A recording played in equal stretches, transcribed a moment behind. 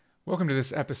Welcome to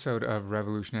this episode of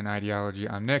Revolution in Ideology.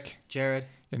 I'm Nick. Jared.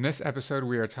 In this episode,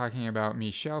 we are talking about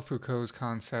Michel Foucault's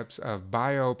concepts of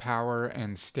biopower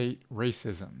and state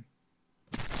racism.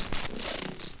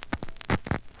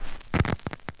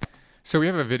 So we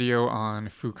have a video on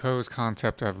Foucault's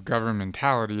concept of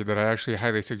governmentality that I actually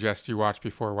highly suggest you watch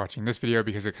before watching this video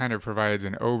because it kind of provides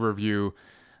an overview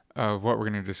of what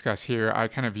we're going to discuss here. I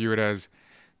kind of view it as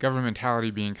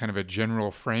governmentality being kind of a general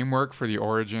framework for the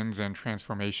origins and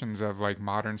transformations of like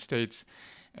modern states,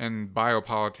 and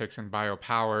biopolitics and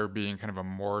biopower being kind of a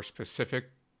more specific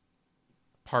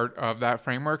part of that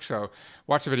framework. So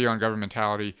watch the video on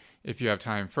governmentality if you have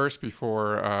time first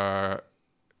before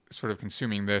sort of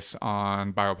consuming this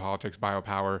on biopolitics,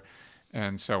 biopower,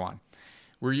 and so on.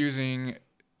 We're using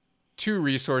two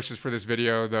resources for this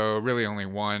video, though really only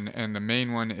one, and the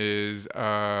main one is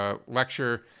a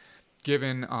lecture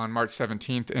given on March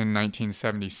 17th in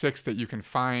 1976 that you can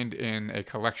find in a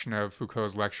collection of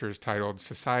Foucault's lectures titled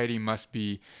Society Must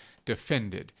Be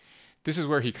Defended. This is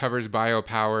where he covers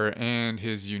biopower and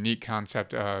his unique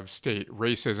concept of state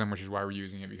racism, which is why we're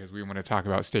using it, because we want to talk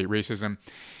about state racism.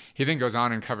 He then goes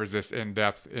on and covers this in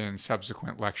depth in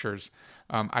subsequent lectures.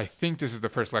 I think this is the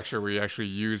first lecture where he actually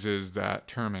uses that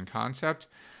term and concept.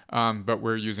 But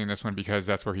we're using this one because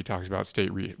that's where he talks about state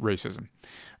racism.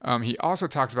 He also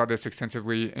talks about this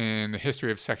extensively in The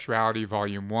History of Sexuality,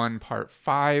 Volume 1, Part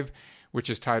 5, which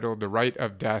is titled The Right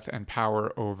of Death and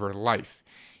Power Over Life.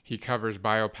 He covers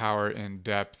biopower in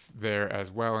depth there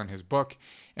as well in his book,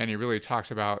 and he really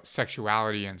talks about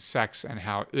sexuality and sex and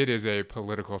how it is a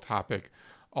political topic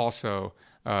also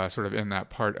sort of in that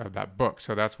part of that book.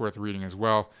 So that's worth reading as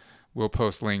well. We'll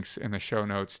post links in the show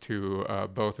notes to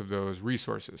both of those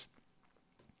resources.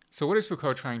 So what is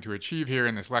Foucault trying to achieve here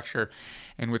in this lecture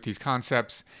and with these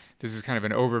concepts? This is kind of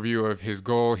an overview of his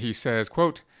goal. He says,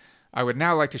 quote, "I would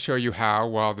now like to show you how,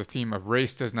 while the theme of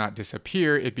race does not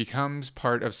disappear, it becomes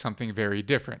part of something very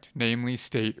different, namely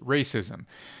state racism."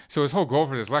 So his whole goal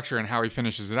for this lecture and how he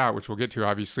finishes it out, which we'll get to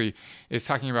obviously, is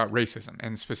talking about racism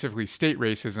and specifically state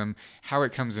racism, how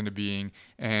it comes into being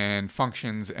and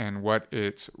functions and what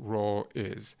its role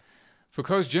is.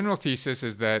 Foucault's general thesis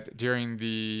is that between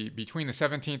the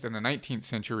 17th and the 19th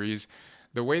centuries,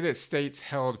 the way that states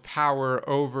held power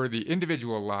over the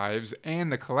individual lives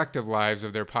and the collective lives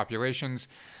of their populations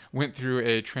went through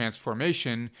a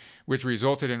transformation which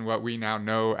resulted in what we now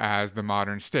know as the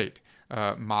modern state,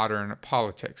 modern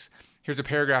politics. Here's a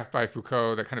paragraph by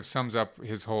Foucault that kind of sums up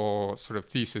his whole sort of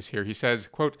thesis here. He says,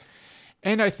 quote,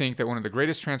 "And I think that one of the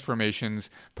greatest transformations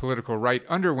political right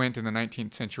underwent in the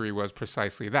 19th century was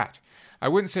precisely that. I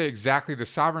wouldn't say exactly the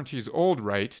sovereignty's old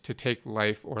right to take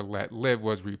life or let live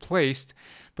was replaced,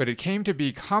 but it came to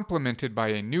be complemented by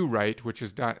a new right which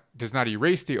does not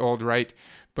erase the old right,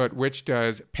 but which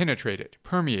does penetrate it,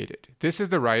 permeate it. This is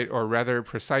the right, or rather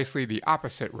precisely the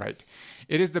opposite right.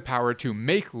 It is the power to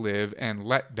make live and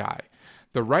let die.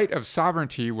 The right of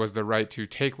sovereignty was the right to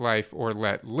take life or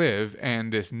let live,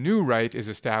 and this new right is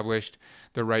established,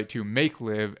 the right to make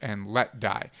live and let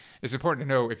die." It's important to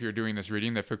know, if you're doing this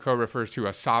reading, that Foucault refers to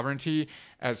a sovereignty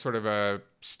as sort of a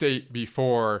state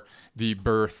before the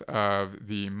birth of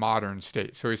the modern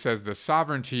state. So he says the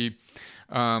sovereignty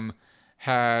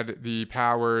had the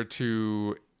power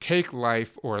to take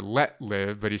life or let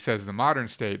live, but he says the modern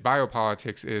state,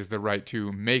 biopolitics, is the right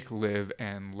to make live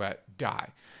and let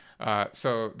die.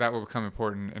 So that will become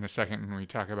important in a second when we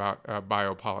talk about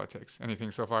biopolitics.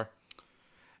 Anything so far?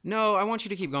 No, I want you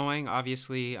to keep going.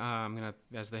 Obviously, I'm going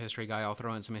to, as the history guy, I'll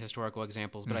throw in some historical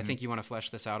examples, but I think you want to flesh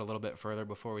this out a little bit further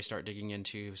before we start digging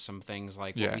into some things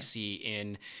like what we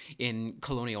see in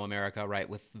colonial America, right,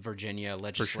 with Virginia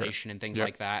legislation and things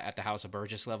like that at the House of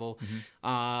Burgess level.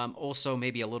 Also,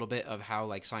 maybe a little bit of how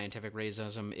like scientific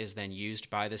racism is then used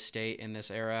by the state in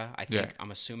this era. I'm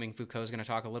assuming Foucault's going to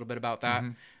talk a little bit about that.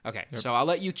 Okay, so I'll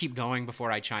let you keep going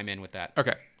before I chime in with that.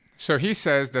 Okay. So he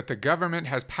says that the government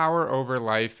has power over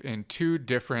life in two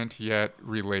different yet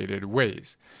related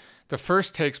ways. The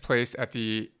first takes place at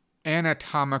the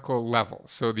anatomical level,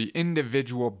 so the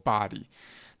individual body.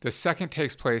 The second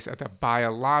takes place at the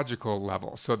biological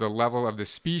level, so the level of the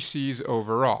species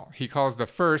overall. He calls the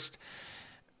first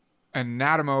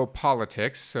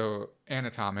anatomopolitics, so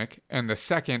anatomic, and the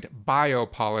second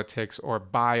biopolitics or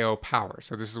biopower.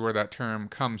 So this is where that term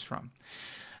comes from.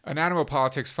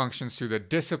 Anatomopolitics functions through the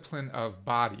discipline of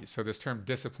bodies. So this term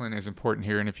discipline is important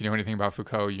here, and if you know anything about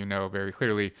Foucault, you know very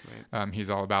clearly he's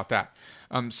all about that.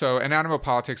 So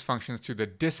anatomopolitics functions through the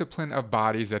discipline of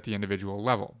bodies at the individual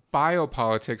level.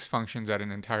 Biopolitics functions at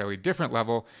an entirely different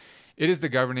level. It is the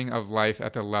governing of life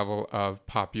at the level of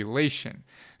population.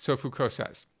 So Foucault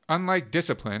says, unlike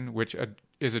discipline, which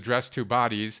is addressed to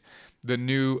bodies, the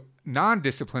new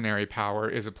non-disciplinary power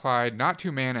is applied not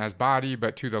to man as body,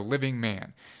 but to the living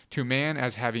man, to man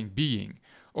as having being,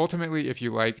 ultimately, if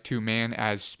you like, to man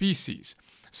as species.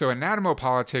 So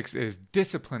anatomopolitics is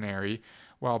disciplinary,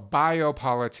 while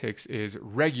biopolitics is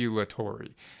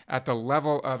regulatory at the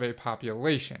level of a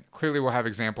population. Clearly, we'll have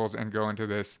examples and go into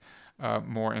this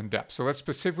more in depth. So let's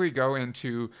specifically go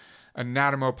into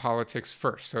anatomopolitics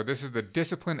first. So this is the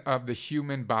discipline of the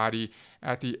human body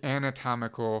at the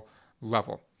anatomical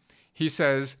level. He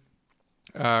says,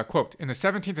 quote, in the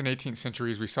 17th and 18th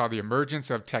centuries, we saw the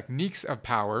emergence of techniques of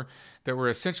power that were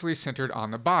essentially centered on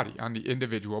the body, on the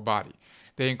individual body.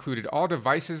 They included all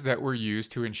devices that were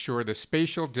used to ensure the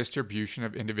spatial distribution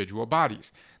of individual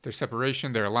bodies, their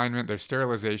separation, their alignment, their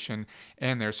sterilization,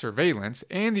 and their surveillance,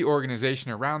 and the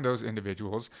organization around those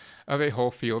individuals of a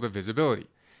whole field of visibility.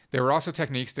 There were also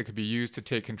techniques that could be used to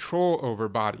take control over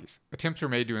bodies. Attempts were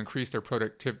made to increase their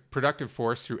productive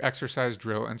force through exercise,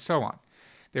 drill, and so on.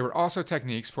 There were also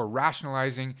techniques for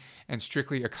rationalizing and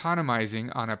strictly economizing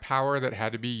on a power that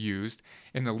had to be used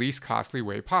in the least costly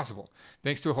way possible,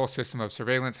 thanks to a whole system of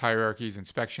surveillance, hierarchies,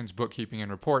 inspections, bookkeeping,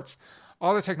 and reports,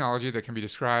 all the technology that can be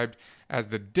described as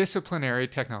the disciplinary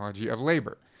technology of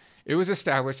labor. It was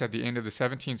established at the end of the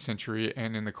 17th century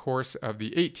and in the course of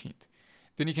the 18th.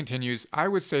 Then he continues, I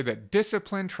would say that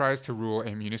discipline tries to rule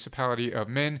a municipality of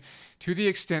men to the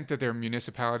extent that their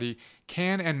municipality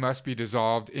can and must be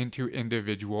dissolved into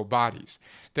individual bodies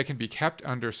that can be kept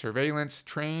under surveillance,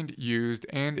 trained, used,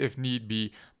 and if need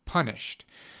be, punished.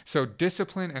 So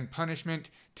discipline and punishment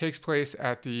takes place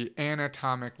at the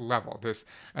anatomic level, this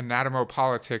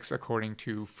anatomopolitics according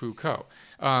to Foucault.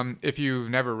 If you've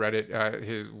never read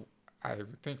it, I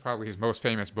think probably his most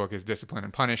famous book is Discipline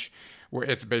and Punish, where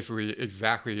it's basically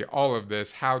exactly all of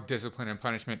this, how discipline and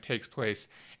punishment takes place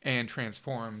and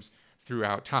transforms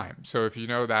throughout time. So if you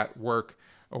know that work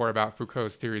or about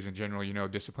Foucault's theories in general, you know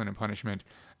discipline and punishment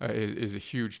is a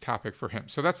huge topic for him.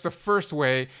 So that's the first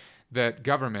way that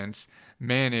governments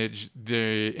manage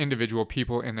the individual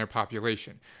people in their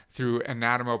population, through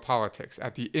anatomopolitics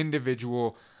at the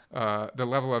individual, the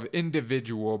level of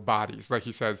individual bodies. Like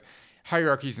he says,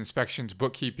 hierarchies, inspections,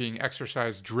 bookkeeping,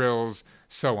 exercise, drills,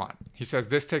 so on. He says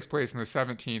this takes place in the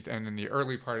 17th and in the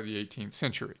early part of the 18th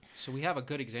century. So we have a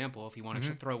good example if you want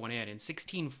to throw one in. In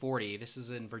 1640, this is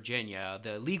in Virginia,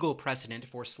 the legal precedent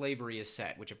for slavery is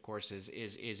set, which of course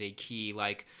is a key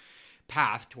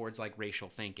path towards racial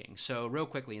thinking. So real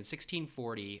quickly, in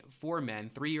 1640, 4 men,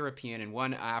 3 European and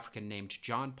 1 African named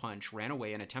John Punch, ran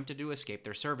away and attempted to escape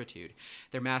their servitude.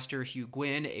 Their master, Hugh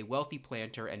Gwynn, a wealthy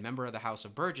planter and member of the House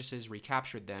of Burgesses,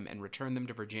 recaptured them and returned them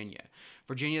to Virginia.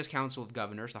 Virginia's Council of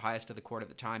Governors, the highest of the court at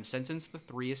the time, sentenced the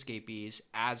 3 escapees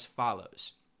as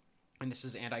follows. And this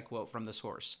is, and I quote from the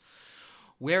source.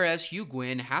 Whereas Hugh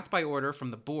Gwynn hath by order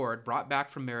from the board brought back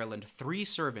from Maryland 3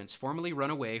 servants formerly run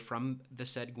away from the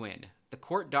said Gwynn. The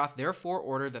court doth therefore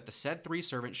order that the said 3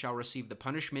 servants shall receive the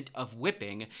punishment of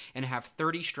whipping and have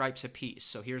 30 stripes apiece.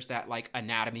 So here's that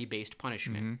anatomy-based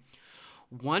punishment.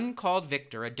 One called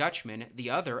Victor, a Dutchman, the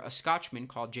other a Scotchman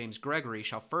called James Gregory,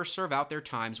 shall first serve out their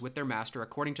times with their master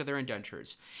according to their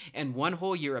indentures, and 1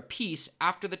 whole year apiece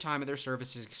after the time of their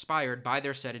service is expired by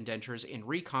their said indentures in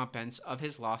recompense of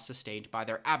his loss sustained by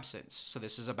their absence. So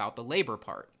this is about the labor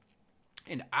part.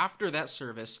 And after that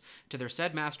service to their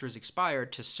said master is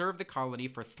expired, to serve the colony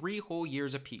for 3 whole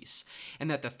years apiece, and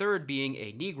that the third, being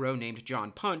a Negro named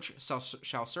John Punch,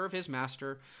 shall serve his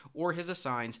master or his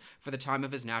assigns for the time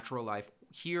of his natural life,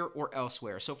 here or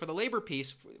elsewhere. So for the labor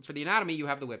piece, for the anatomy, you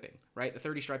have the whipping, right? The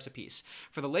 30 stripes apiece.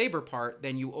 For the labor part,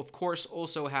 then you, of course,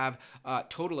 also have a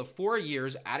total of 4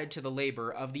 years added to the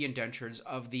labor of the indentures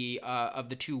of the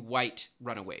 2 white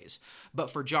runaways.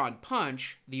 But for John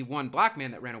Punch, the 1 black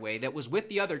man that ran away, that was with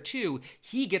the other 2,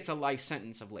 he gets a life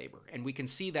sentence of labor. And we can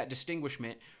see that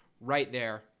distinguishment right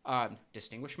there.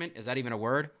 Distinguishment? Is that even a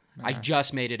word? Yeah. I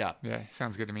just made it up. Yeah,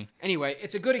 sounds good to me. Anyway,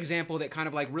 it's a good example that kind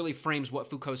of really frames what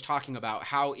Foucault's talking about,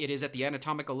 how it is at the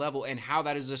anatomical level and how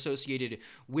that is associated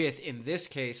with, in this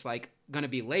case, going to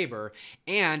be labor.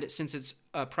 And since it's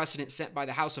a precedent set by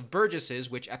the House of Burgesses,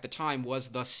 which at the time was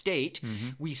the state,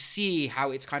 we see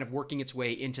how it's kind of working its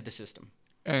way into the system.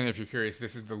 And if you're curious,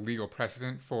 this is the legal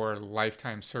precedent for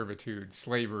lifetime servitude,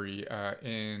 slavery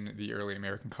in the early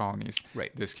American colonies.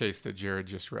 Right. This case that Jared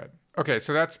just read. Okay,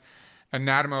 so that's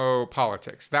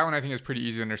anatomopolitics. That one I think is pretty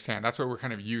easy to understand. That's what we're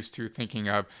kind of used to thinking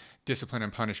of discipline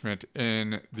and punishment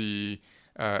in the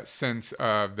sense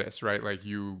of this, right? Like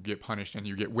you get punished and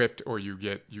you get whipped, or you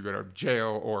go to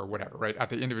jail or whatever, right? At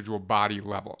the individual body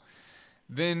level.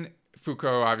 Then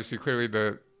Foucault, obviously, clearly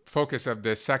the focus of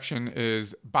this section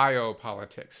is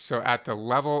biopolitics. So at the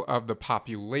level of the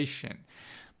population.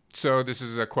 So this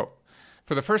is a quote.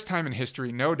 For the first time in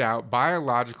history, no doubt,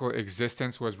 biological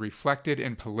existence was reflected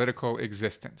in political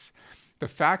existence. The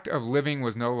fact of living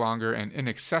was no longer an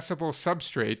inaccessible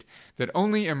substrate that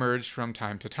only emerged from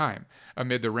time to time,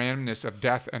 amid the randomness of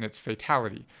death and its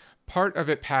fatality. Part of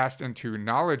it passed into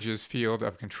knowledge's field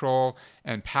of control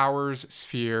and power's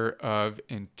sphere of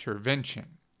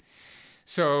intervention.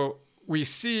 So we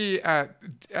see,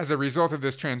 as a result of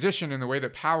this transition in the way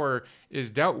that power is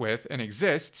dealt with and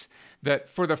exists, that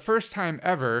for the first time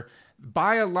ever,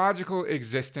 biological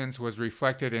existence was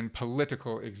reflected in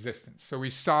political existence. So we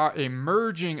saw a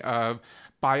merging of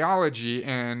biology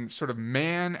and sort of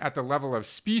man at the level of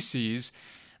species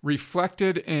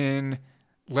reflected in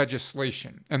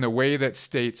legislation and the way that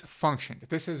states functioned.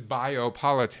 This is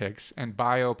biopolitics and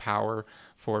biopower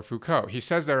for Foucault. He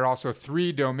says there are also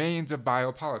three domains of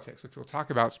biopolitics, which we'll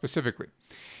talk about specifically.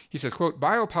 He says, quote,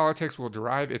 biopolitics will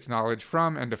derive its knowledge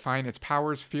from and define its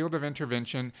power's field of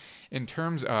intervention in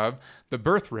terms of the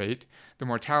birth rate, the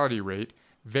mortality rate,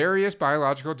 various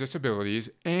biological disabilities,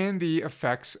 and the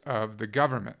effects of the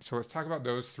government. So let's talk about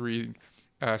those three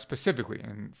specifically,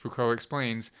 and Foucault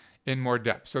explains in more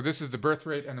depth. So this is the birth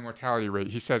rate and the mortality rate.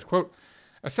 He says, quote,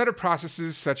 a set of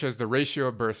processes such as the ratio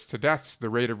of births to deaths, the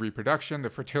rate of reproduction,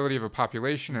 the fertility of a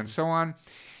population, and so on.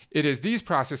 It is these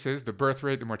processes, the birth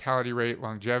rate, the mortality rate,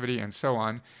 longevity, and so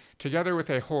on, together with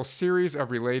a whole series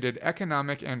of related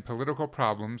economic and political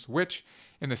problems, which,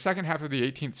 in the second half of the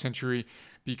 18th century,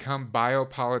 become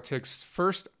biopolitics'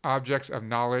 first objects of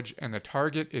knowledge and the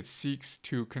target it seeks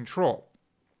to control.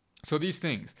 So these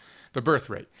things, the birth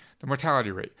rate, the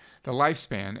mortality rate, the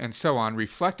lifespan, and so on,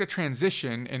 reflect a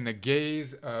transition in the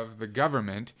gaze of the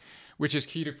government, which is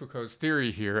key to Foucault's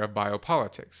theory here of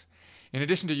biopolitics. In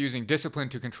addition to using discipline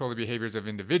to control the behaviors of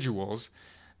individuals,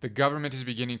 the government is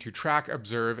beginning to track,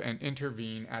 observe, and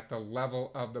intervene at the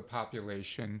level of the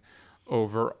population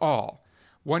overall.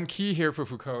 One key here for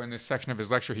Foucault in this section of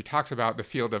his lecture, he talks about the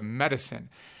field of medicine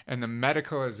and the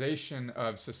medicalization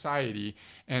of society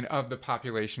and of the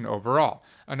population overall.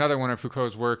 Another one of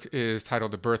Foucault's work is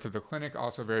titled The Birth of the Clinic,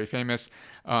 also very famous.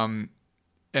 And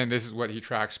this is what he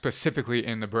tracks specifically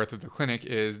in The Birth of the Clinic,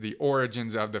 is the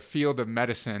origins of the field of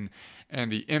medicine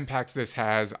and the impacts this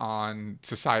has on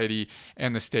society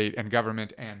and the state and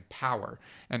government and power,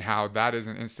 and how that is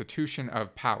an institution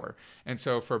of power. And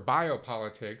so for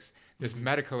biopolitics, this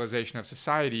medicalization of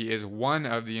society is one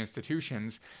of the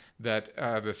institutions that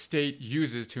the state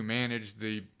uses to manage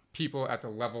the people at the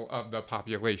level of the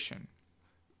population.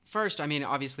 First, I mean,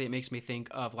 obviously it makes me think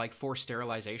of like forced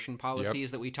sterilization policies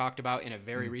that we talked about in a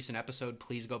very recent episode.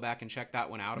 Please go back and check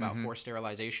that one out about forced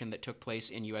sterilization that took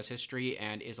place in U.S. history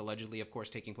and is allegedly, of course,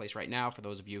 taking place right now for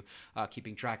those of you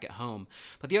keeping track at home.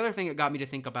 But the other thing that got me to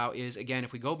think about is, again,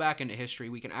 if we go back into history,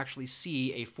 we can actually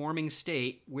see a forming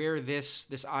state where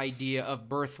this idea of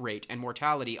birth rate and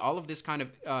mortality, all of this kind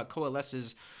of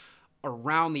coalesces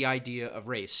around the idea of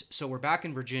race. So we're back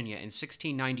in Virginia in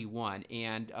 1691,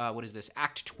 and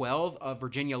Act 12 of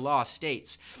Virginia law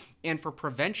states, and for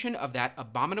prevention of that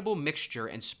abominable mixture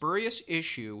and spurious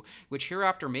issue, which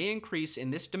hereafter may increase in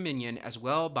this dominion, as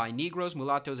well by Negroes,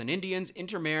 mulattoes, and Indians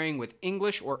intermarrying with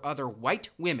English or other white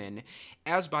women,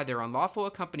 as by their unlawful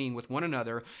accompanying with one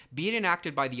another, be it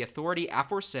enacted by the authority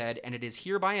aforesaid, and it is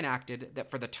hereby enacted that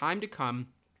for the time to come,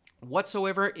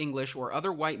 whatsoever English or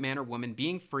other white man or woman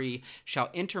being free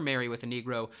shall intermarry with a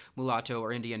Negro, mulatto,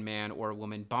 or Indian man or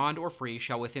woman, bond or free,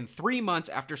 shall within 3 months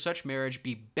after such marriage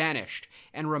be banished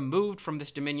and removed from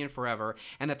this dominion forever,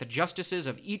 and that the justices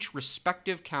of each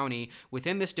respective county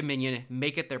within this dominion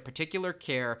make it their particular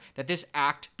care that this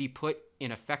act be put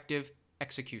in effective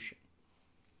execution.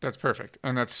 That's perfect.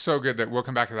 And that's so good that we'll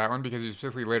come back to that one, because he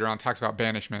specifically later on talks about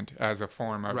banishment as a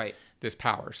form of this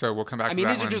power. So we'll come back to that one. I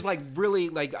mean, these are just like really,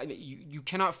 like, you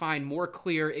cannot find more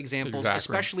clear examples,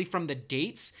 especially from the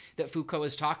dates that Foucault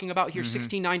is talking about here.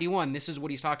 1691, this is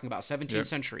what he's talking about, 17th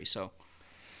century. So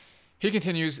he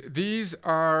continues, these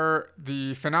are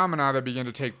the phenomena that begin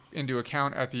to take into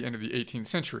account at the end of the 18th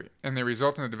century, and they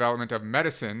result in the development of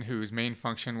medicine, whose main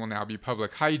function will now be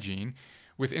public hygiene,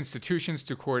 with institutions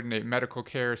to coordinate medical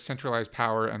care, centralize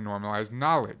power, and normalize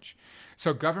knowledge.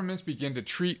 So governments begin to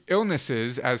treat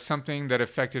illnesses as something that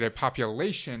affected a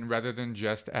population rather than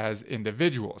just as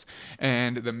individuals.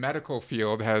 And the medical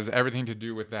field has everything to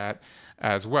do with that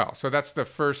as well. So that's the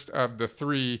first of the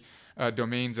three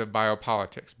domains of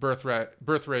biopolitics: birth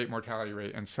rate, mortality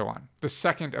rate, and so on. The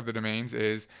second of the domains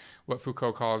is what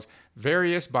Foucault calls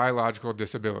various biological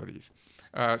disabilities.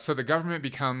 So the government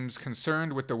becomes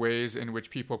concerned with the ways in which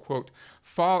people, quote,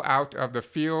 fall out of the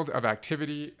field of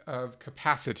activity of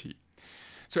capacity.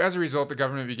 So as a result, the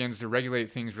government begins to regulate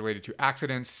things related to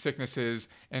accidents, sicknesses,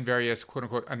 and various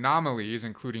quote-unquote anomalies,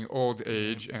 including old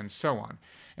age and so on.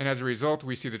 And as a result,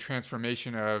 we see the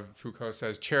transformation of, Foucault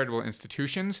says, charitable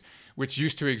institutions, which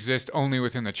used to exist only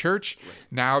within the church,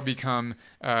 now become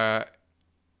to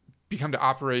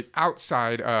operate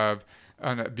outside of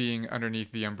being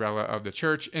underneath the umbrella of the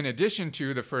church, in addition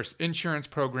to the first insurance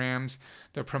programs,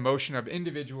 the promotion of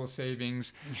individual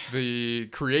savings, the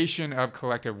creation of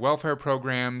collective welfare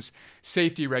programs,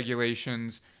 safety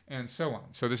regulations, and so on.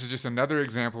 So this is just another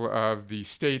example of the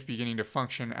state beginning to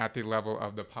function at the level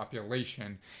of the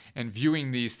population and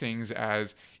viewing these things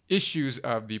as issues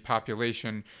of the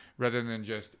population rather than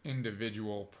just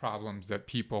individual problems that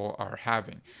people are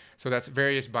having. So that's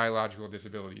various biological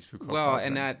disabilities, Foucault calls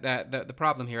them. And the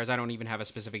problem here is I don't even have a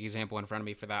specific example in front of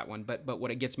me for that one, but what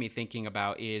it gets me thinking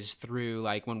about is through,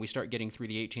 like, when we start getting through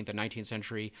the 18th and 19th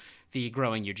century, the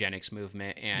growing eugenics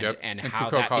movement and how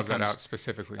Foucault that calls becomes... that out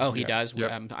specifically. Oh, he does?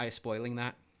 Yep. Am I spoiling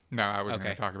that? No, I wasn't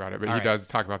going to talk about it, but he does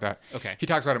talk about that. Okay. He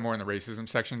talks about it more in the racism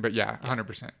section, but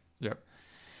 100%. Yep.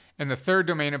 And the third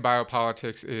domain of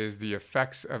biopolitics is the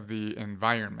effects of the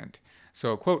environment.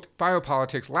 So, quote,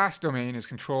 biopolitics' last domain is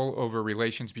control over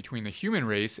relations between the human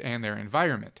race and their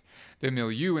environment, the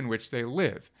milieu in which they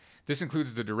live. This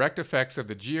includes the direct effects of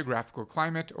the geographical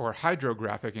climate or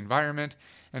hydrographic environment,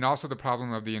 and also the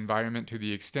problem of the environment to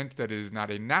the extent that it is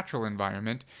not a natural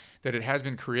environment, that it has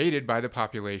been created by the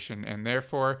population and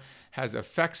therefore has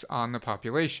effects on the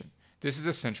population. This is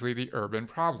essentially the urban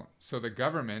problem. So the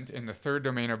government, in the third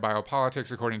domain of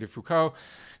biopolitics, according to Foucault,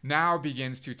 now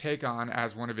begins to take on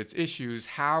as one of its issues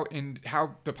how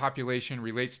the population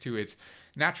relates to its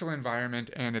natural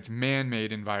environment and its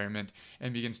man-made environment,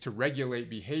 and begins to regulate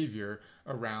behavior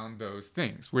around those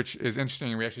things, which is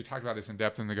interesting. We actually talked about this in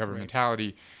depth in the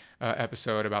governmentality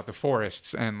episode about the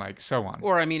forests and like so on.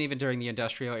 Or I mean, even during the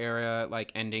industrial era,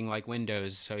 like ending like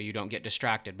windows so you don't get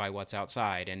distracted by what's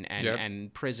outside,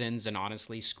 and prisons and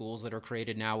honestly schools that are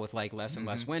created now with like less and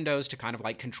less windows to kind of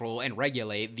like control and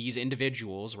regulate these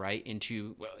individuals, right,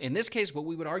 into, well, in this case, what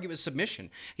we would argue is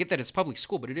submission. I get that it's public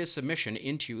school, but it is submission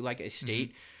into like a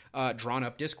state drawn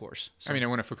up discourse. So, I mean,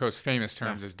 one of Foucault's famous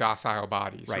terms is docile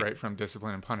bodies, right, from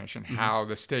discipline and punish, and how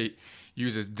the state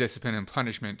uses discipline and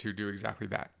punishment to do exactly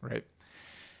that, right?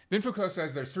 Then Foucault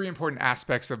says there's three important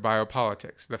aspects of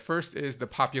biopolitics. The first is the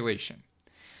population.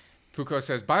 Foucault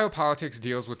says biopolitics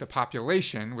deals with the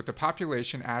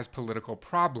population as political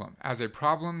problem, as a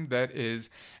problem that is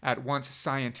at once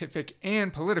scientific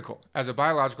and political, as a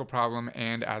biological problem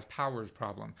and as powers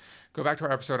problem. Go back to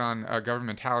our episode on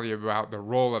governmentality about the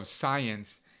role of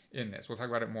science in this. We'll talk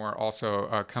about it more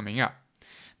also coming up.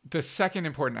 The second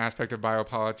important aspect of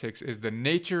biopolitics is the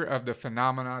nature of the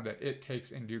phenomena that it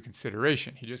takes into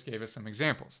consideration. He just gave us some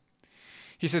examples.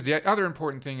 He says the other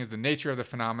important thing is the nature of the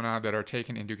phenomena that are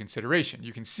taken into consideration.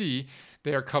 You can see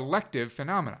they are collective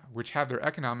phenomena, which have their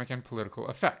economic and political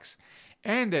effects,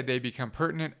 and that they become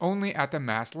pertinent only at the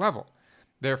mass level.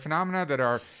 They are phenomena that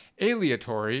are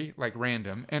aleatory, like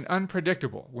random, and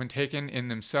unpredictable when taken in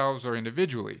themselves or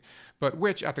individually, but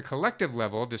which at the collective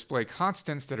level display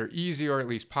constants that are easy or at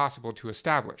least possible to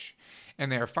establish.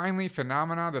 And they are finally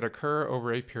phenomena that occur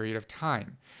over a period of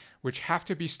time, which have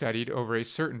to be studied over a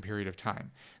certain period of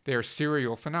time. They are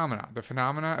serial phenomena. The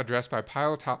phenomena addressed by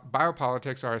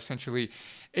biopolitics are essentially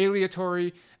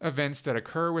aleatory events that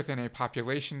occur within a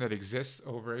population that exists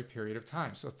over a period of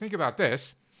time. So think about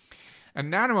this.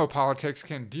 Anatomopolitics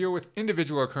can deal with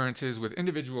individual occurrences with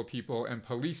individual people and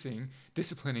policing,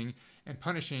 disciplining, and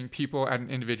punishing people at an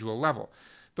individual level.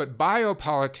 But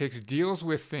biopolitics deals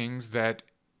with things that,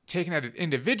 taken at an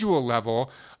individual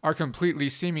level, are completely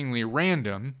seemingly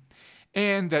random,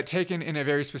 and that taken in a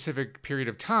very specific period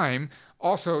of time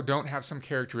also don't have some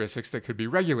characteristics that could be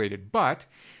regulated. But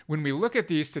when we look at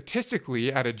these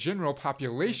statistically at a general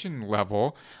population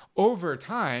level, over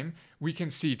time, we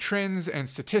can see trends and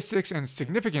statistics and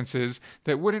significances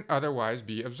that wouldn't otherwise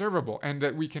be observable, and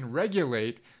that we can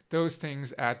regulate those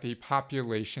things at the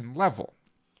population level.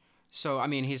 So, I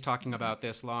mean, he's talking about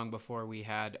this long before we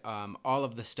had all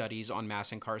of the studies on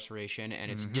mass incarceration and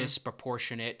its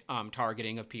disproportionate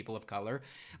targeting of people of color.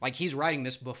 Like, he's writing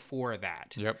this before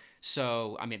that. Yep.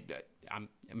 So, I mean, I'm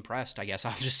impressed, I guess.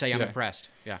 I'll just say I'm impressed.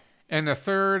 Yeah. And the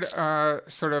third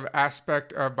sort of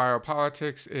aspect of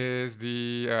biopolitics is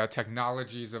the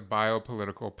technologies of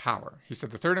biopolitical power. He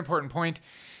said the third important point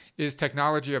is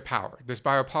technology of power. This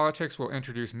biopolitics will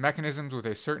introduce mechanisms with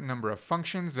a certain number of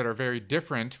functions that are very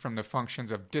different from the functions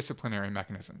of disciplinary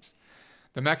mechanisms.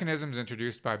 The mechanisms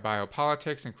introduced by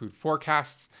biopolitics include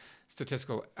forecasts,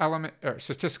 statistical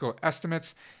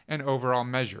estimates, and overall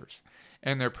measures.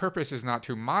 And their purpose is not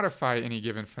to modify any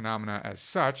given phenomena as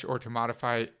such or to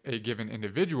modify a given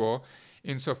individual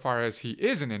insofar as he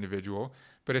is an individual,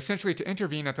 but essentially to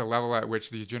intervene at the level at which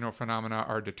these general phenomena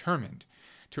are determined,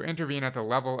 to intervene at the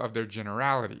level of their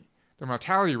generality. The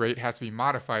mortality rate has to be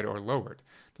modified or lowered.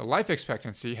 The life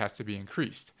expectancy has to be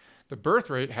increased. The birth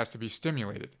rate has to be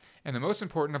stimulated. And the most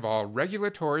important of all,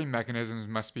 regulatory mechanisms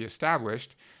must be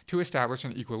established to establish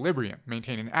an equilibrium,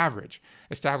 maintain an average,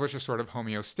 establish a sort of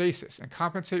homeostasis, and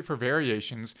compensate for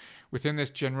variations within this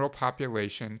general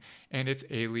population and its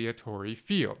aleatory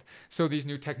field. So these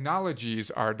new technologies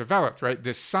are developed, right?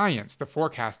 This science, the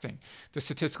forecasting, the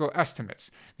statistical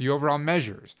estimates, the overall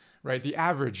measures, right? The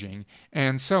averaging,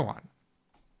 and so on.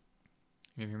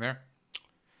 Anything there?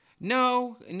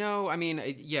 No. I mean,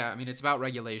 it's about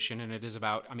regulation, and it is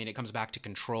about. I mean, it comes back to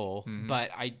control. Mm-hmm.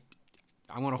 But I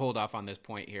want to hold off on this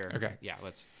point here. Okay. Yeah.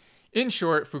 Let's. In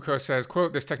short, Foucault says,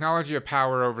 quote, "This technology of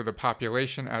power over the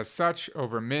population as such,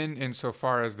 over men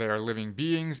insofar as they are living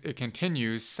beings, it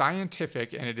continues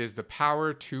scientific, and it is the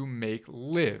power to make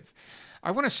live." I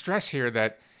want to stress here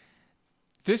that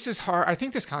this is hard. I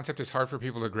think this concept is hard for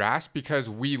people to grasp because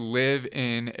we live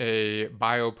in a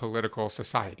biopolitical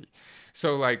society.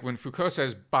 So like when Foucault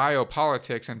says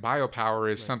biopolitics and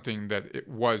biopower is something that it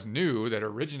was new, that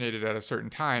originated at a certain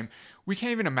time, we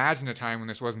can't even imagine a time when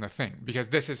this wasn't a thing because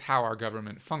this is how our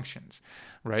government functions,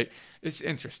 right? It's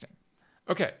interesting.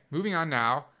 Okay, moving on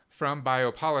now from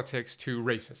biopolitics to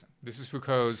racism. This is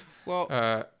Foucault's...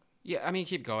 Yeah, I mean,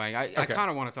 keep going. I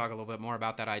kind of want to talk a little bit more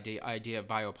about that idea of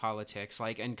biopolitics,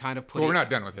 like, and kind of put we're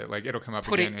not done with it. Like, it'll come up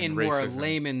again in more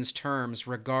layman's terms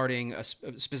regarding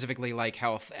specifically like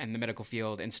health and the medical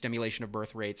field and stimulation of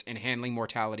birth rates and handling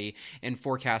mortality and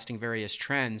forecasting various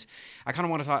trends. I kind of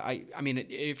want to talk. I mean,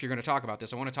 if you're going to talk about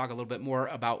this, I want to talk a little bit more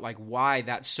about like why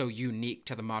that's so unique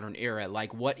to the modern era.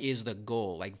 Like, what is the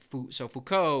goal? Like, so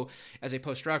Foucault, as a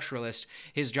post-structuralist,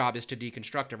 his job is to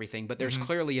deconstruct everything, but there's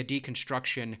clearly a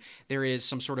deconstruction. There is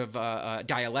some sort of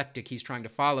dialectic he's trying to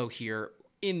follow here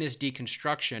in this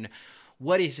deconstruction.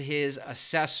 What is his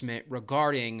assessment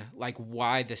regarding like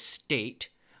why the state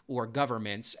or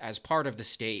governments as part of the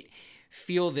state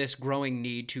feel this growing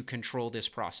need to control this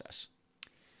process?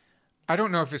 I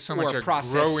don't know if it's so much a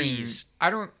growing...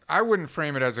 I wouldn't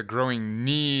frame it as a growing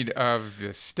need of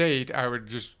the state. I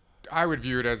would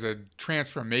view it as a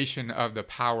transformation of the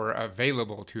power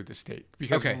available to the state.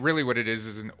 Because really what it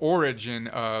is an origin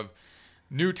of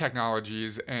new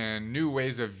technologies and new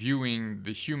ways of viewing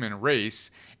the human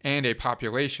race and a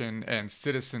population and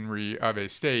citizenry of a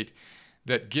state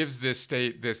that gives this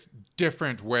state this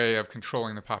different way of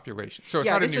controlling the population. So it's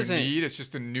not a new need, it's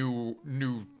just a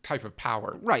new type of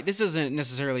power. Right. This isn't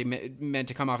necessarily meant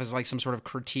to come off as like some sort of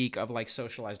critique of like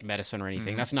socialized medicine or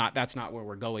anything. Mm-hmm. That's not where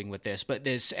we're going with this. But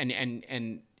this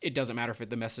and it doesn't matter if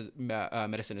the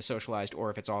medicine is socialized or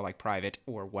if it's all like private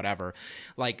or whatever.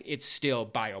 Like it's still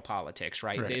biopolitics,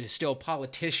 right? It is still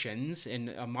politicians in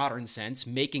a modern sense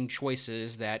making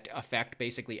choices that affect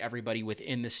basically everybody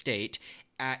within the state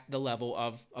at the level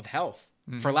of health,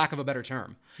 for lack of a better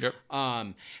term. Yep.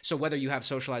 So whether you have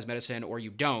socialized medicine or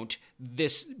you don't,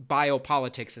 this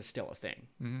biopolitics is still a thing.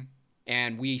 Mm-hmm.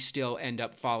 And we still end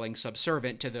up falling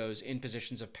subservient to those in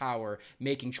positions of power,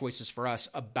 making choices for us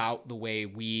about the way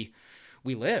we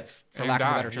live, for lack of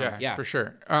a better term. Yeah, for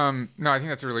sure. No, I think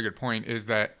that's a really good point, is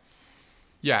that,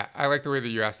 yeah, I like the way that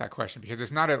you asked that question, because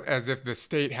it's not as if the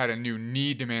state had a new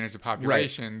need to manage the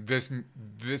population. Right.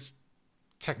 This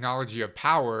technology of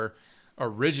power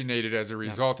originated as a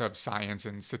result of science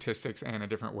and statistics and a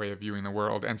different way of viewing the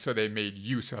world. And so they made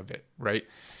use of it, right?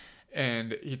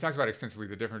 And he talks about extensively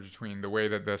the difference between the way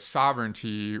that the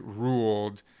sovereignty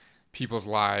ruled people's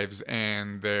lives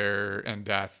and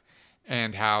death,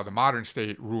 and how the modern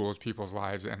state rules people's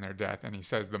lives and their death. And he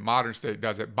says the modern state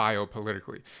does it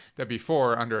biopolitically. That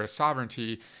before, under a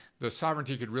sovereignty, the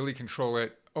sovereignty could really control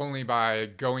it only by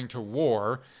going to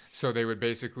war. So they would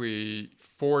basically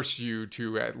force you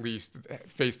to at least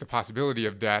face the possibility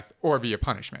of death or via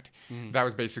punishment. Mm. That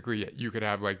was basically it. You could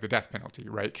have like the death penalty,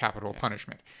 right? Capital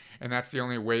punishment. And that's the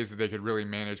only ways that they could really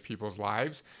manage people's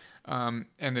lives. And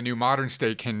the new modern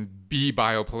state can be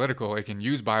biopolitical. It can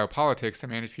use biopolitics to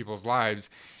manage people's lives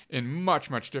in much,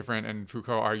 much different, and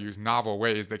Foucault argues, novel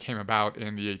ways that came about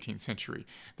in the 18th century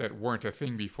that weren't a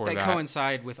thing before that. That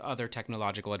coincide with other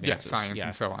technological advances. Yeah, science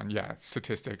and so on. Yeah,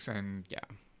 statistics and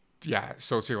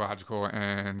sociological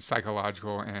and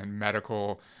psychological and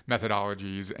medical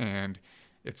methodologies and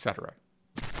etc.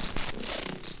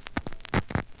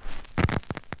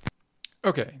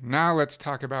 Okay, now let's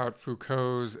talk about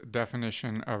Foucault's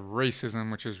definition of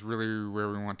racism, which is really where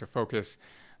we want to focus.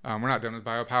 We're not done with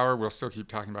biopower. We'll still keep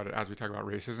talking about it as we talk about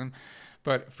racism.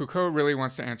 But Foucault really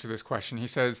wants to answer this question. He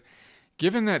says,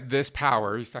 given that this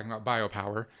power, he's talking about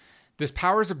biopower, this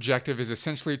power's objective is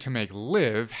essentially to make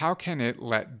live, how can it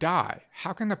let die?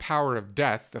 How can the power of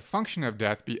death, the function of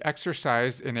death, be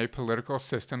exercised in a political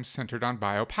system centered on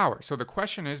biopower? So the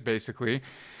question is basically,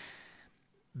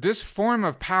 this form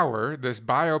of power, this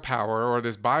biopower or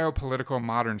this biopolitical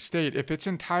modern state, if its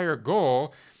entire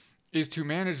goal is to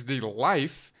manage the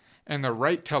life and the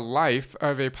right to life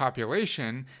of a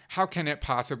population, how can it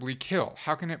possibly kill?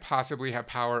 How can it possibly have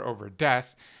power over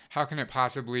death? How can it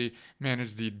possibly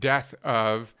manage the death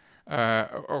of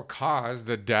or cause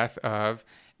the death of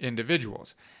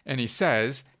individuals? And he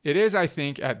says, it is, I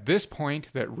think, at this point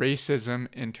that racism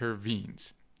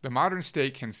intervenes. The modern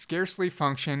state can scarcely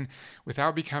function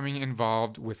without becoming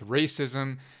involved with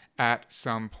racism at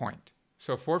some point.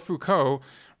 So for Foucault,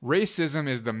 racism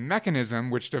is the mechanism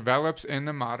which develops in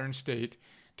the modern state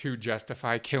to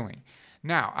justify killing.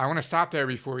 Now, I want to stop there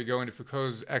before we go into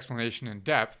Foucault's explanation in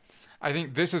depth. I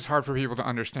think this is hard for people to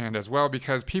understand as well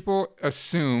because people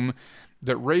assume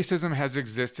that racism has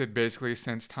existed basically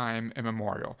since time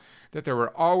immemorial, that there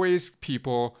were always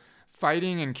people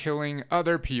fighting and killing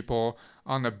other people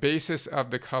on the basis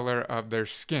of the color of their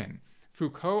skin.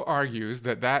 Foucault argues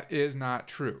that that is not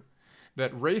true,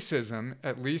 that racism,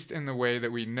 at least in the way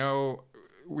that we know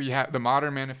we have the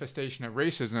modern manifestation of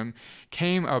racism,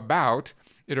 came about,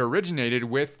 it originated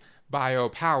with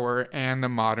biopower and the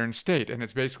modern state, and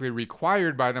it's basically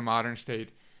required by the modern state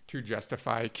to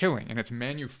justify killing, and it's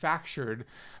manufactured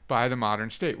by the modern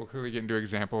state. We'll clearly get into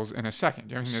examples in a second.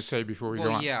 Do you have anything to say before we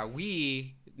go on? Yeah,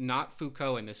 not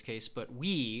Foucault in this case, but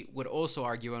we would also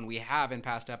argue, and we have in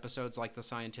past episodes like the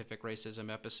scientific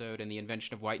racism episode and the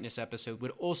invention of whiteness episode,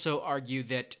 would also argue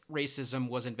that racism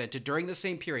was invented during the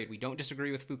same period. We don't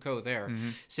disagree with Foucault there,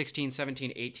 16th,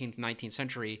 17th, 18th, 19th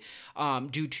century,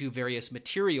 due to various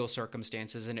material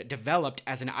circumstances, and it developed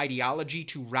as an ideology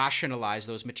to rationalize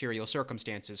those material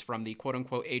circumstances from the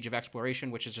quote-unquote age of exploration,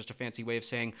 which is just a fancy way of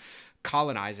saying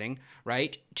colonizing,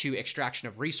 right, to extraction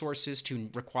of resources, to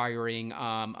requiring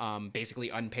basically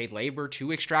unpaid labor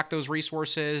to extract those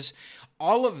resources.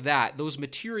 All of that, those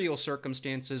material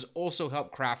circumstances also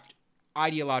help craft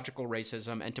ideological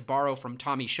racism. And to borrow from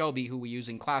Tommy Shelby, who we use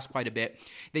in class quite a bit,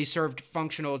 they served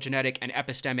functional, genetic, and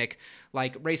epistemic,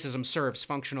 like racism serves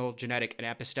functional, genetic,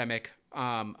 and epistemic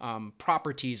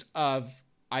properties of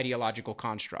ideological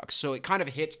constructs. So it kind of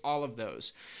hits all of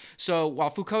those. So while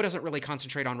Foucault doesn't really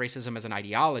concentrate on racism as an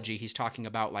ideology, he's talking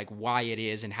about like why it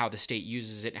is and how the state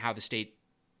uses it and how the state,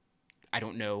 I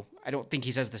don't know, I don't think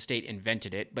he says the state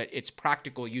invented it, but its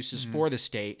practical uses for the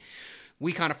state.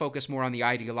 We kind of focus more on the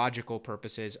ideological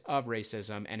purposes of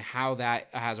racism and how that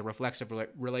has a reflexive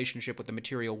relationship with the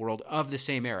material world of the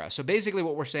same era. So basically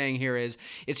what we're saying here is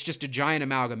it's just a giant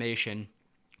amalgamation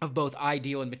of both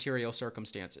ideal and material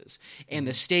circumstances. And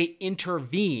the state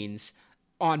intervenes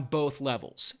on both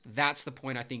levels. That's the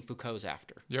point I think Foucault's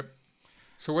after. Yep.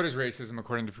 So what is racism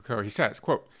according to Foucault? He says,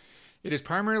 quote, it is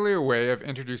primarily a way of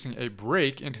introducing a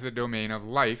break into the domain of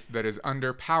life that is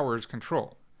under power's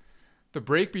control. The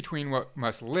break between what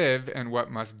must live and what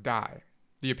must die.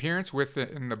 The appearance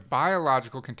within the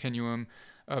biological continuum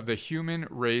of the human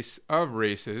race of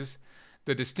races,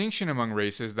 the distinction among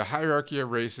races, the hierarchy of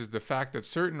races, the fact that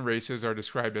certain races are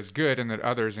described as good and that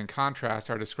others, in contrast,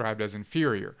 are described as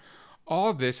inferior.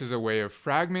 All this is a way of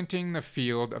fragmenting the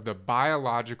field of the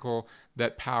biological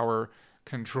that power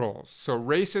controls. So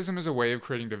racism is a way of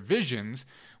creating divisions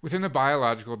within the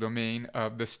biological domain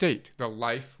of the state, the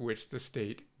life which the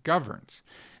state governs.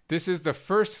 This is the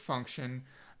first function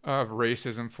of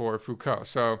racism for Foucault.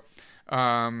 So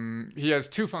he has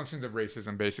two functions of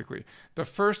racism, basically. The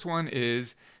first one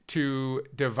is to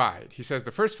divide. He says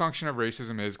the first function of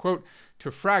racism is, quote, to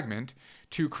fragment,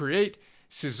 to create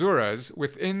caesuras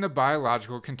within the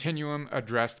biological continuum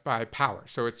addressed by power.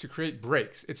 So it's to create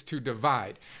breaks. It's to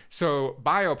divide. So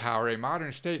biopower, a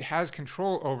modern state, has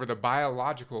control over the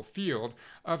biological field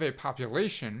of a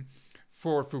population.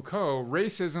 For Foucault,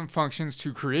 racism functions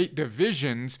to create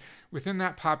divisions within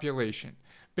that population,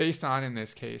 based on, in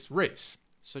this case, race.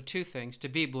 So two things. To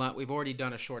be blunt, we've already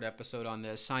done a short episode on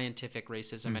this, scientific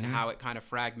racism and how it kind of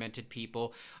fragmented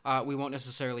people. We won't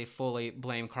necessarily fully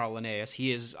blame Carl Linnaeus.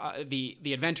 He is the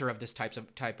inventor of this type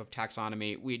of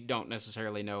taxonomy. We don't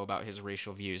necessarily know about his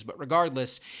racial views. But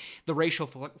regardless, the racial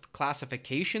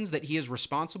classifications that he is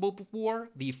responsible for,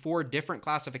 the 4 different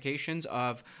classifications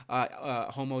of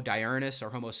Homo diurnus, or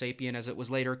Homo sapien as it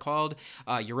was later called,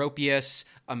 Europaeus,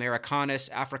 Americanus,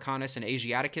 Africanus, and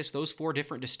Asiaticus, those 4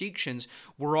 different distinctions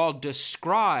were all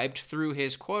described through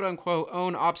his quote-unquote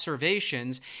own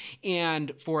observations.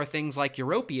 And for things like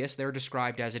Europaeus, they're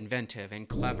described as inventive and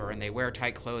clever, and they wear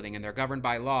tight clothing, and they're governed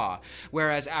by law.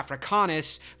 Whereas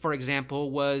Africanus, for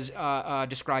example, was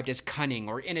described as cunning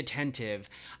or inattentive,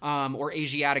 or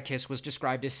Asiaticus was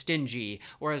described as stingy,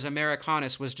 whereas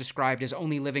Americanus was described as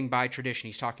only living by tradition.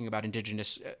 He's talking about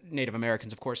indigenous Native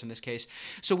Americans, of course, in this case.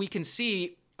 So we can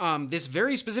see this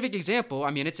very specific example. I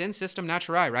mean, it's in System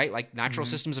Naturae, right? Like Natural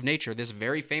Systems of Nature, this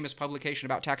very famous publication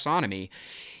about taxonomy.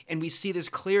 And we see this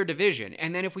clear division.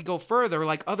 And then if we go further,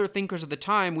 like other thinkers of the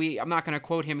time, I'm not going to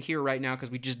quote him here right now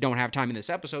because we just don't have time in this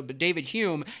episode, but David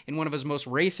Hume, in one of his most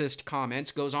racist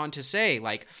comments, goes on to say,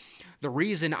 like, the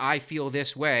reason I feel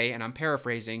this way, and I'm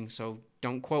paraphrasing, so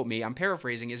don't quote me, I'm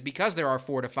paraphrasing, is because there are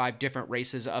 4 to 5 different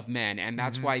races of men. And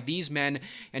that's why these men,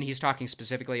 and he's talking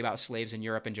specifically about slaves in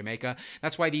Europe and Jamaica,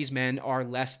 that's why these men are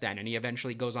less than. And he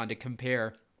eventually goes on to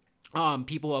compare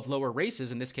people of lower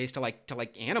races, in this case, to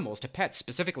like animals, to pets,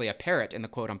 specifically a parrot in the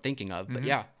quote I'm thinking of. But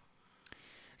yeah.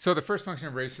 So the first function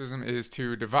of racism is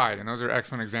to divide. And those are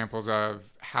excellent examples of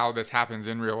how this happens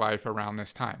in real life around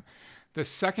this time. The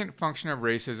second function of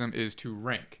racism is to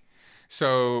rank.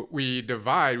 So we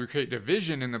create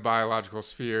division in the biological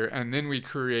sphere, and then we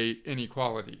create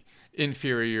inequality,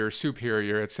 inferior,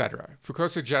 superior, etc. Foucault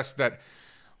suggests that,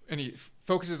 and he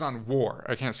focuses on war.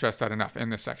 I can't stress that enough in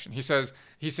this section.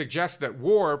 He suggests that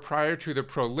war, prior to the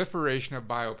proliferation of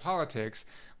biopolitics,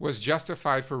 was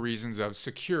justified for reasons of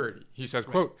security. He says,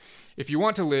 quote, "If you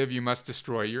want to live, you must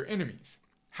destroy your enemies.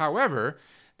 However,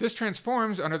 this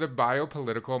transforms under the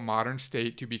biopolitical modern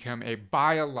state to become a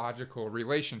biological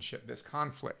relationship, this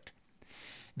conflict.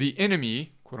 The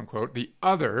enemy, quote unquote, the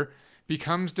other,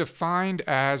 becomes defined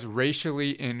as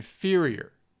racially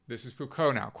inferior." This is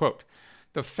Foucault now, quote,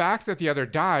 "The fact that the other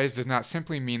dies does not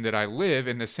simply mean that I live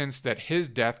in the sense that his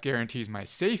death guarantees my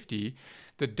safety.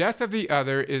 The death of the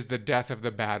other is the death of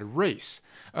the bad race,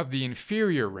 of the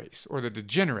inferior race, or the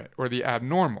degenerate, or the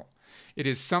abnormal. It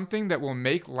is something that will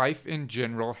make life in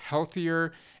general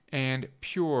healthier and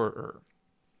purer.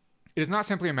 It is not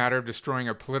simply a matter of destroying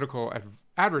a political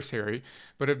adversary,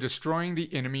 but of destroying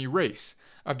the enemy race,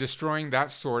 of destroying that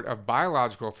sort of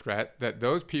biological threat that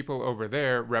those people over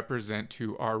there represent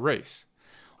to our race.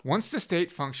 Once the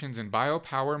state functions in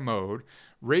biopower mode,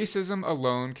 racism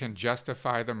alone can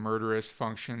justify the murderous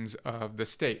functions of the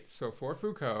state." So for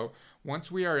Foucault, once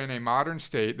we are in a modern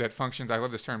state that functions, I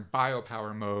love this term,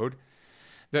 biopower mode,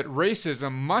 that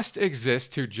racism must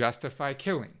exist to justify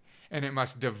killing, and it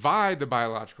must divide the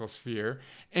biological sphere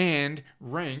and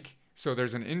rank, so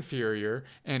there's an inferior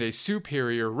and a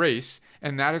superior race,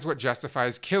 and that is what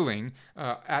justifies killing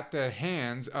at the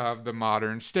hands of the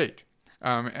modern state.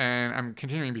 And I'm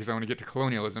continuing because I want to get to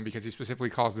colonialism, because he specifically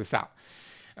calls this out.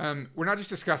 We're not just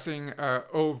discussing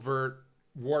overt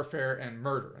warfare and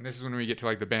murder, and this is when we get to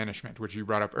like the banishment, which you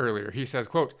brought up earlier. He says,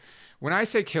 quote, "When I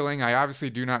say killing, I obviously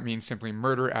do not mean simply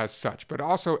murder as such, but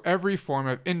also every form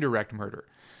of indirect murder.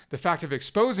 The fact of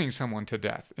exposing someone to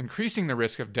death, increasing the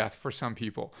risk of death for some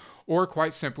people, or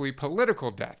quite simply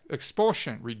political death,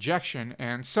 expulsion, rejection,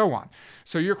 and so on."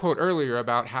 So your quote earlier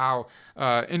about how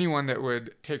anyone that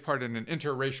would take part in an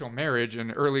interracial marriage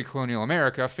in early colonial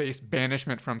America faced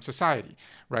banishment from society,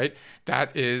 right?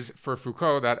 That is, for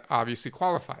Foucault, that obviously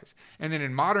qualifies. And then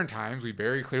in modern times, we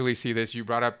very clearly see this. You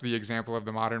brought up the example of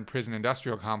the modern prison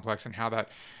industrial complex and how that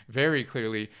very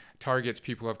clearly targets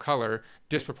people of color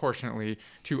disproportionately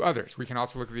to others. We can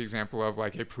also look at the example of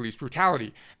like a police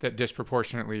brutality that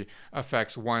disproportionately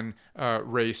affects one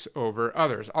race over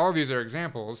others. All of these are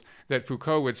examples that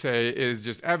Foucault would say is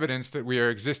just evidence that we are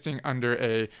existing under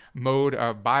a mode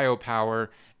of biopower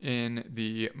in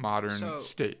the modern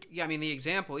state. Yeah, I mean, the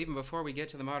example, even before we get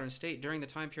to the modern state, during the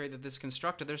time period that this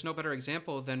constructed, there's no better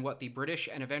example than what the British,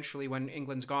 and eventually when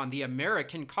England's gone, the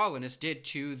American colonists did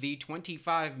to the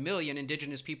 25 million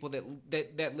indigenous people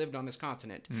that lived on this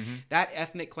continent. That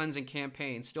ethnic cleansing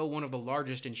campaign, still one of the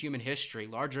largest in human history,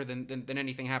 larger than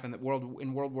anything happened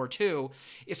in World War II,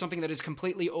 is something that is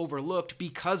completely overlooked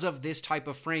because of this type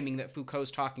of framing that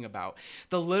Foucault's talking about.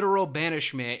 The literal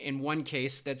banishment in one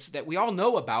case that we all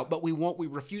know about, but we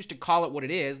refuse to call it what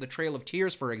it is, the Trail of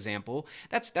Tears, for example.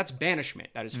 That's banishment.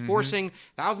 That is forcing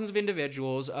thousands of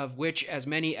individuals, of which as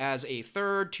many as a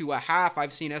third to a half,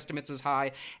 I've seen estimates as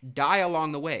high, die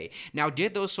along the way. Now,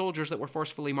 did those soldiers that were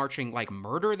forcefully marching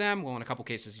murder them? Well, in a couple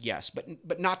cases, yes,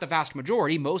 but not the vast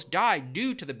majority. Most died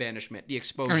due to the banishment, the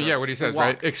exposure. I mean, yeah, what he says,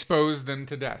 right? Expose them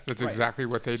to death. That's exactly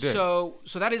what they did. So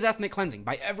that is ethnic cleansing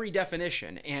by every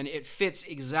definition, and it fits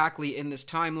exactly in this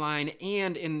timeline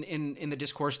and in the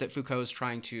discourse that Foucault is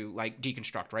trying to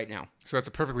deconstruct right now. So that's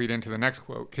a perfect lead into the next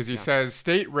quote, because he says,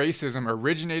 state racism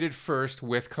originated first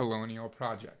with colonial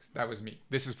projects. That was me.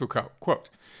 This is Foucault. Quote,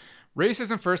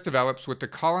 racism first develops with the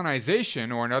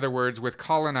colonization, or in other words, with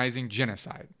colonizing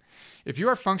genocide. If you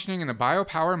are functioning in the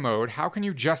biopower mode, how can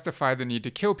you justify the need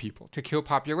to kill people, to kill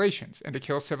populations, and to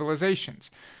kill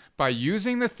civilizations? By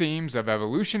using the themes of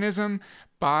evolutionism,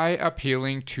 by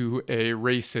appealing to a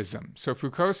racism. So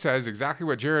Foucault says exactly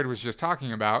what Jared was just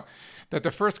talking about, that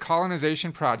the first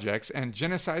colonization projects, and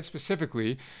genocide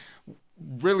specifically,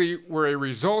 really were a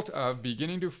result of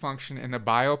beginning to function in the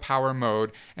biopower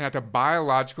mode and at the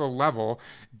biological level,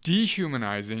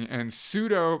 dehumanizing and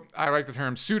I like the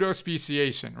term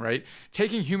pseudo-speciation, right?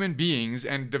 Taking human beings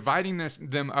and dividing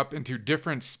them up into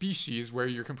different species where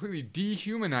you're completely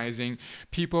dehumanizing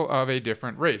people of a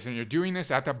different race. And you're doing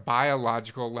this at the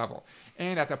biological level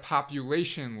and at the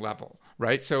population level,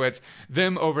 right? So it's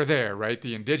them over there, right?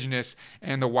 The indigenous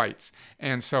and the whites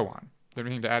and so on. Is there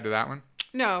anything to add to that one?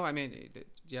 No, I mean,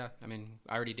 I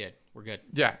already did. We're good.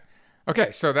 Yeah.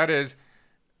 Okay, so that is,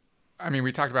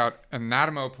 we talked about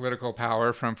anatomo-political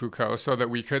power from Foucault, so that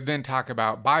we could then talk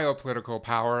about biopolitical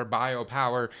power,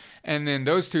 biopower, and then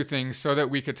those two things so that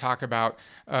we could talk about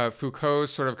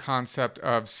Foucault's sort of concept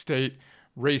of state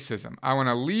racism. I want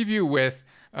to leave you with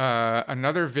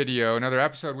another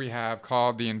episode we have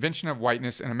called The Invention of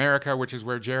Whiteness in America, which is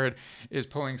where Jared is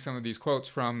pulling some of these quotes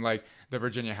from, like the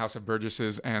Virginia House of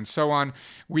Burgesses and so on.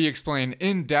 We explain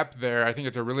in depth there, I think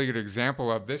it's a really good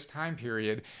example of this time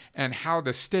period and how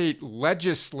the state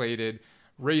legislated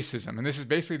racism. And this is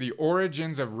basically the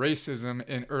origins of racism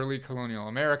in early colonial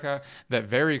America that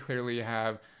very clearly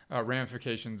have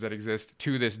ramifications that exist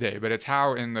to this day. But it's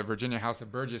how in the Virginia House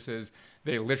of Burgesses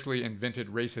they literally invented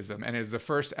racism, and is the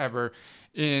first ever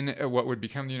in what would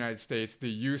become the United States the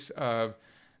use of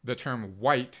the term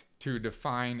white to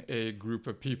define a group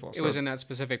of people. It was in that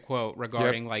specific quote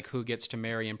regarding who gets to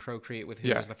marry and procreate with who.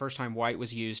 It was the first time white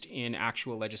was used in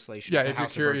actual legislation. Yeah, if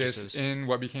you're curious, in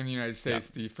what became the United States,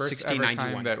 the first ever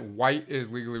time that white is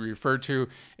legally referred to,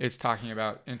 it's talking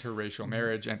about interracial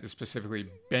marriage and specifically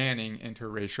banning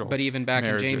interracial But even back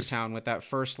marriages. in Jamestown with that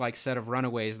first set of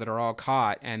runaways that are all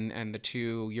caught, and the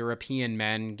two European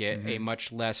men get a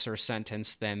much lesser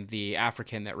sentence than the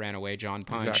African that ran away, John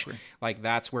Punch. Exactly.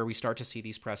 That's where we start to see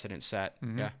these precedents set.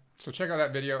 Yeah. So check out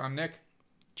that video. I'm Nick.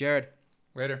 Jared.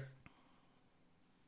 Later.